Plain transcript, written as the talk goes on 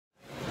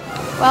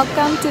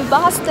Welcome to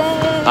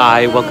Boston!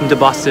 Hi, welcome to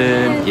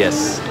Boston.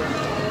 Yes.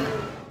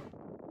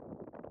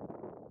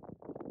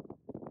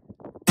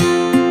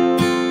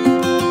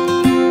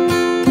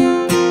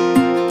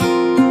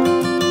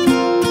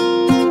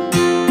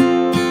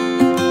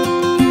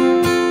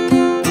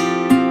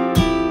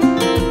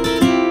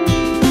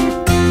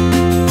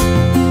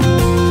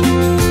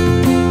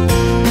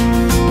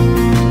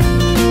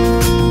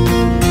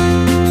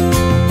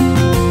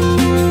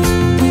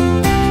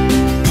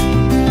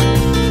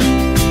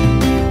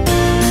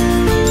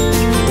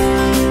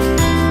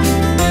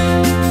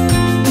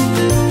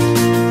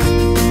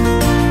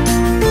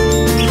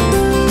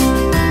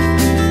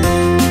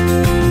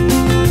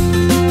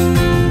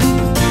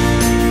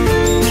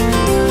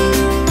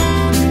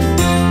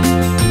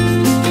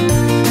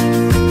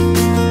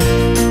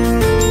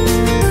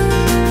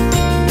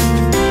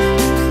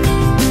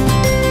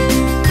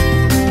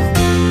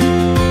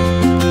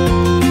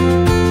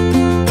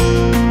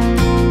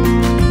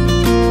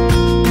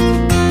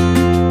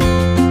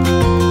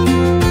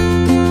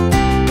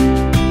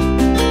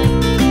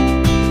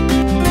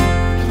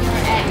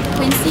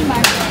 Quincy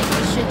Market,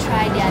 you should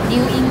try their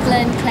New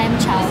England clam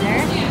chowder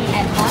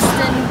at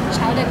Boston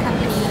Chowder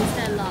Company.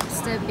 The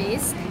lobster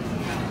bisque,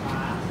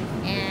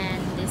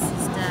 and this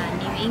is the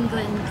New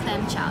England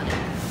clam chowder.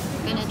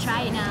 We're gonna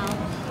try it now.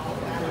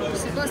 We're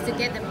supposed to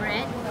get the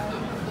bread.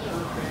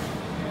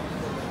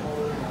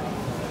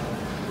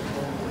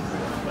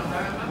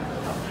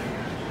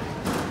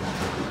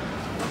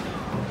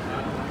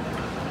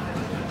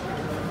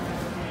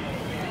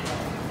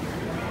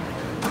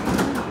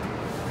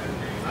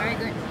 Very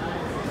good.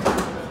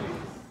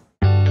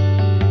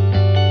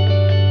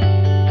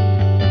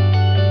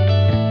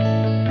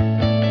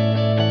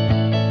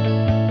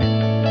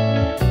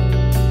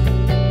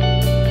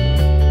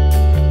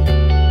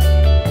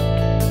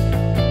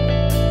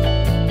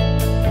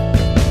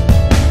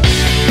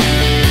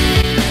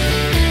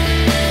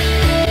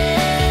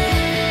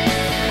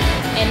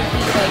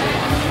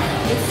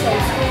 It's so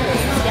scary.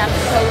 Yeah,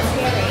 so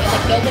scary.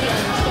 Like nobody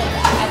understood.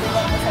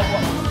 Everyone was like,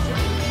 what?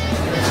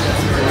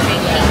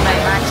 Drinking my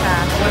matcha.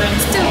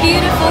 It's too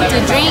beautiful to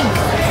drink.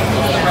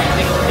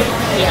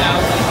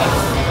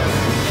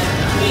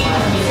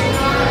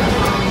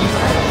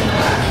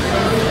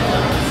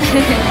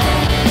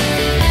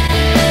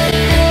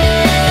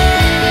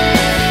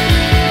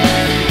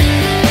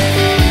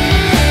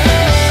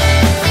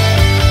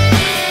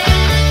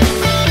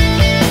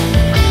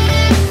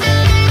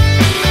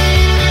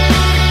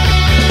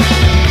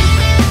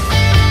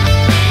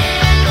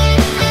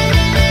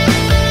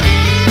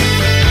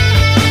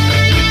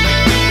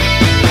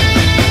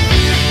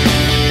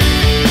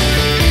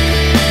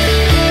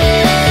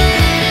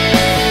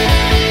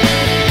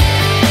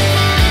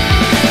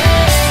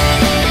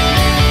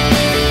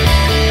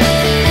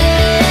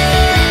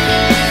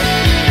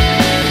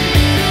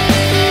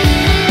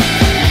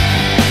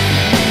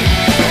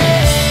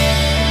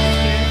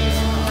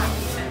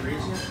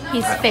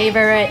 His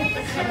favorite.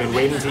 I've been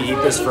waiting to eat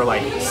this for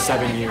like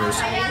 7 years.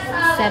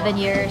 7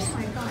 years.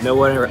 No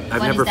one, What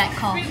is that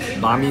called?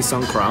 Bami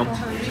Sung Krao.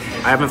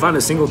 I haven't found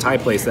a single Thai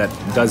place that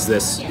does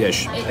this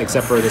dish,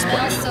 except for this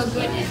place. Smells so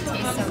good and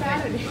tastes so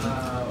good.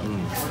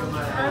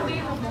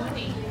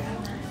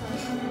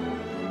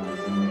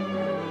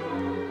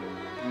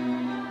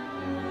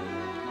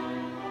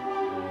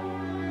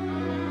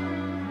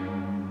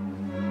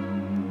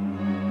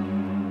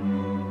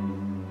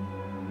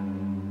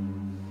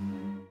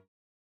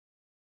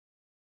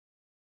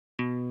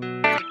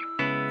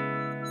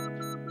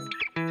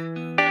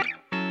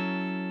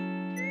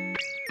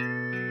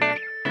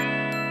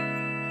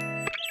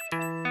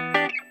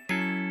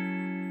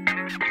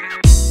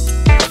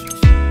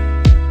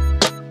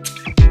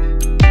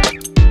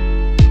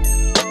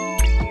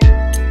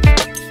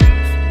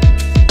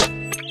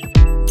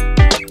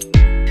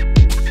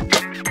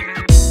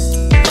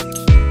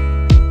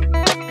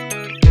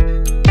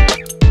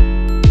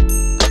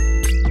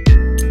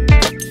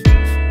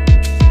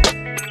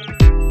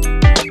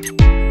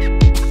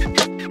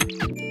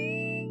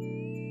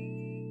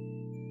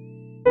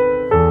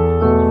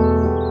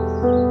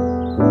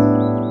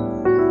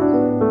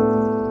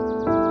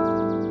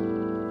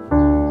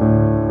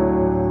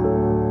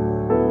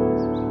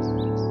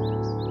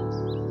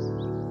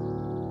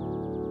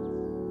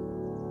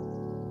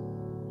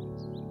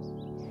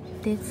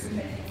 This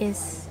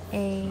is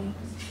a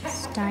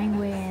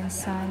Steinway &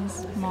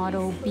 Sons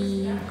Model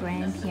B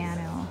grand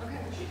piano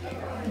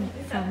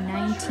from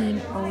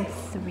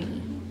 1903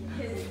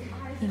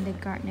 in the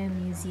Gardner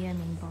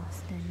Museum in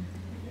Boston.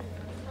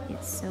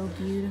 It's so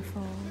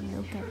beautiful.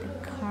 Look at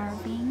the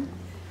carving.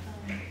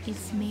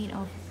 It's made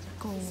of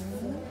gold.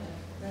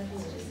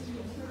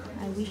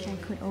 I wish I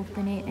could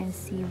open it and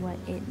see what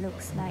it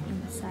looks like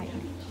inside.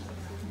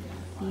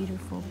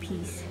 Beautiful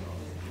piece.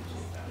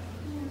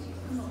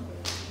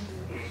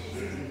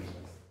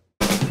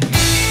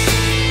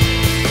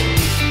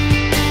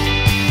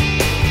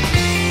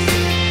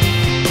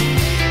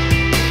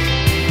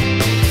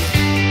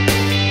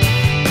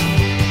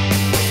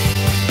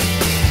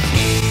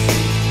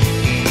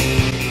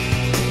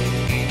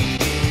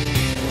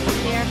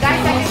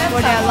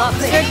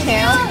 lobster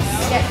tail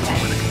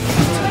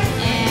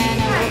and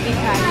a whoopie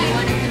pie.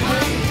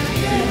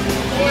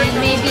 And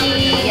maybe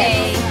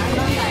a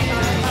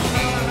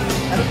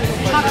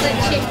chocolate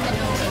chip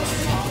cannoli.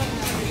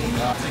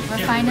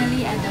 We're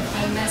finally at the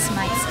famous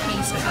Mike's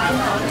Pastry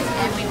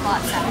and we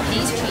bought some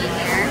pastry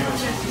here.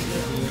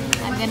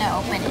 I'm gonna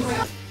open it.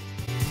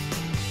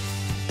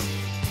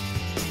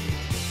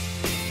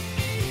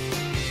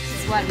 This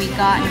is what we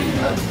got.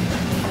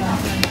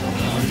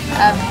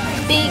 A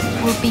big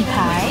whoopie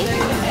pie,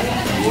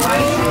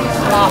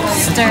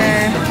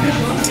 lobster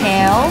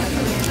tail,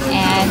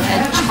 and a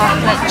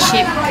chocolate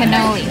chip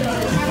cannoli.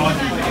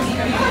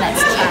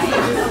 Let's try it.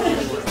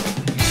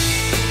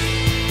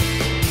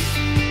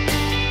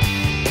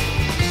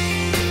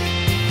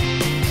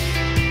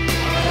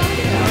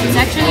 It's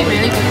actually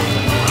really good.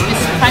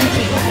 It's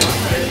crunchy.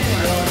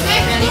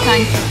 Really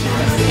crunchy.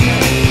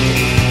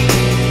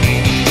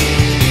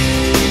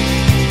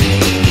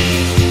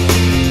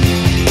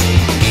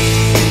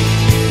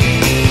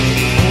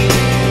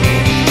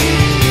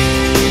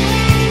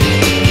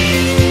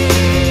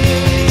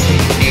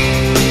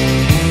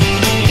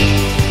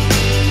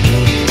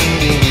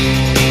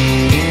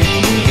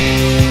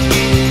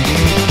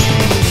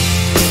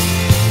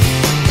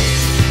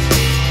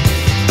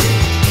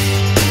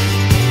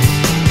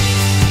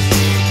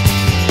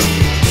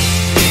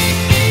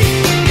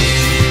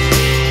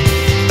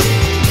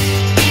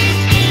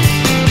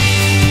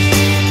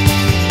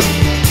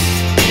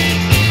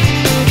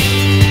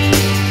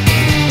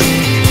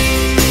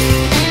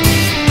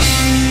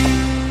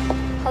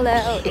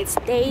 It's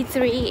day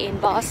 3 in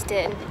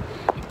Boston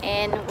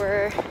and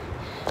we're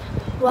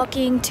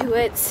walking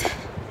towards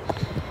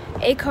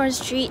Acorn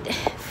Street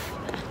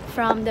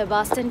from the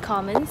Boston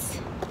Commons,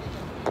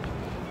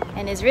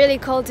 and it's really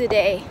cold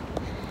today.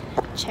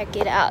 Check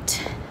it out.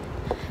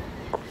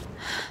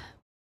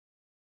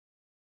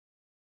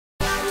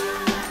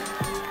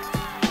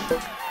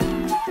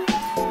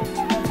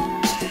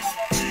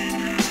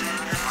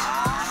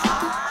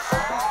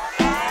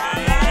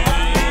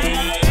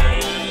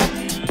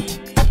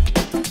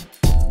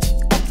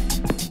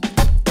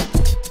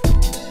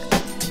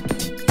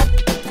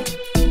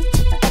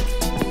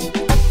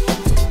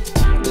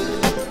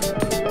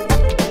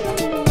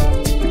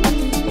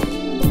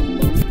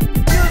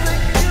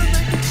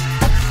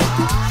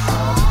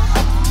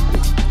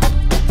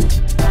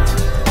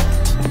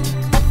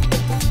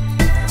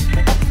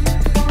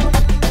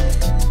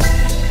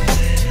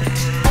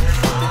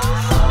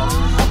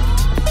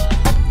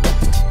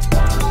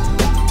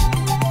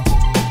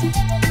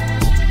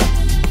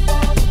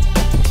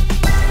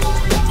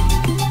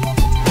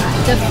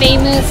 The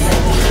famous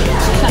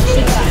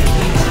shakshuka.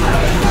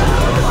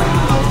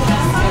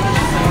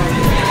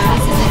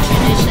 This is a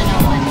traditional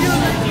one.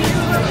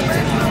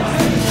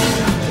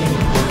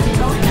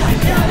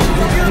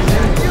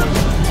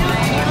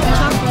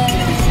 Chocolate.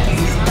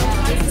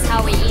 This is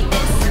how we eat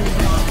this.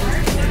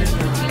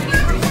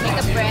 Take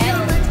a bread,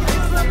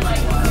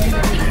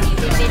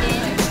 dip it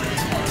in.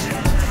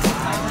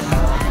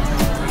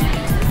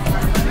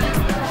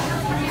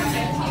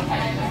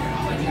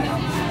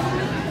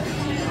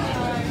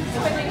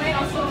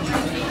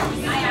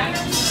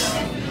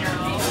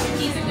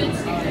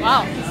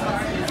 Wow,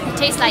 it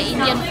tastes like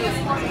Indian food,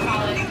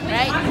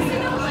 right?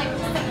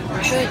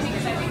 Good,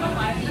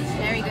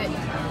 very good.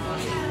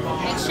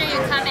 Make sure you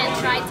come and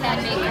try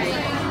Tatte Bakery.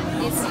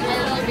 It's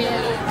really,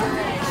 really good.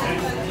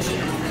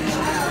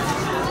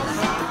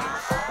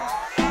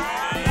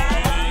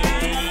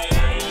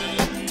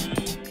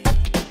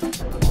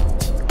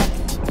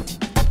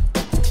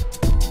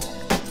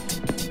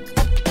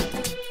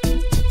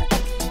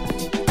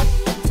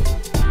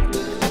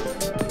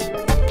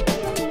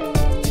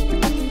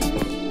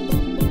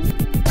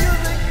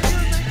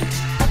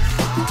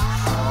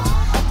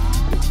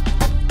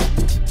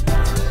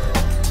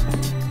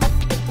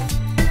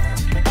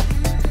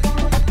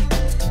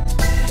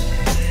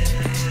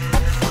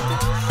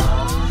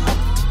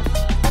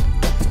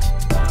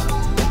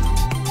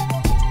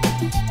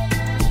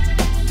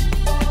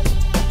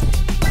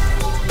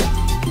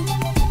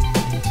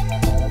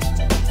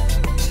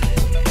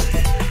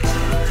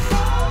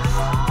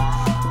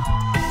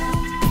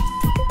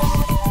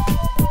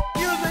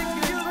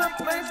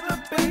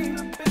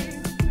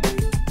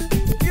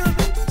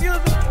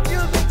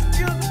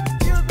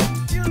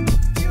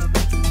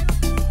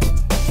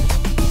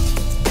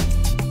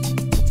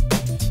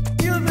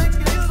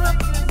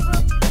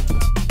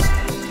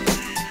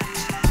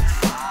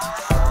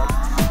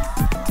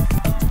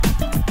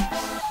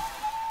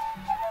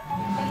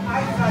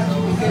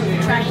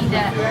 Trying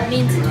the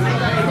mint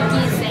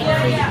cookies and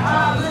cream.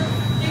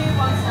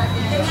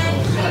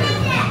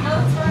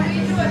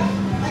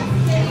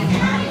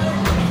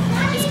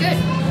 It's good.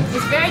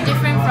 It's very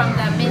different from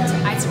the mint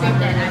ice cream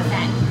that I've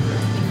had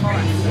before.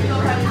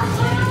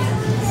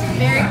 It's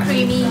very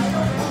creamy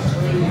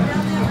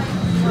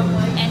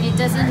and it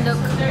doesn't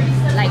look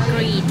like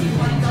greed.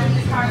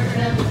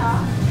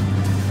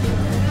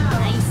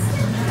 Nice.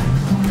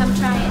 Come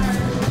try it.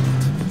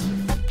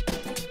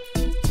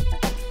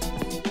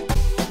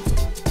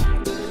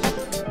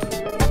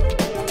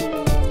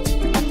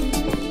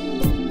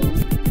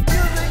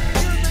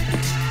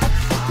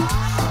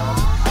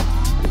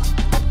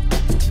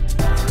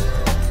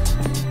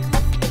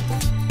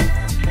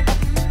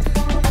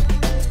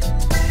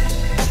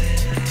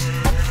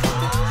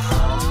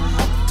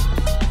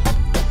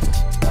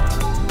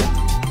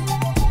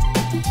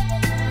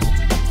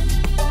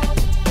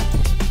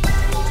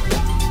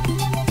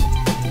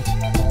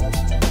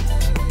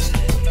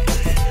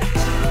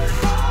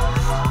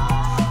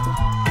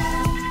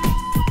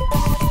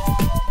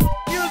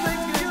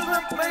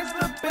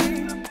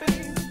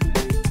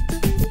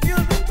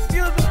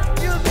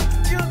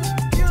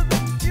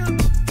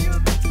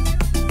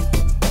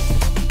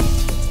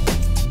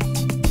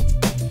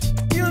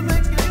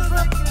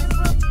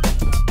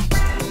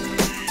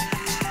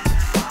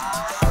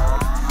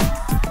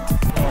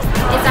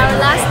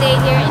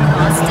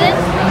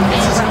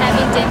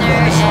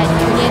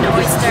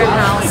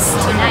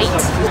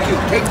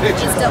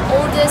 It's the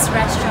oldest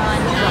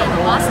restaurant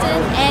in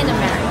Boston and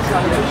America.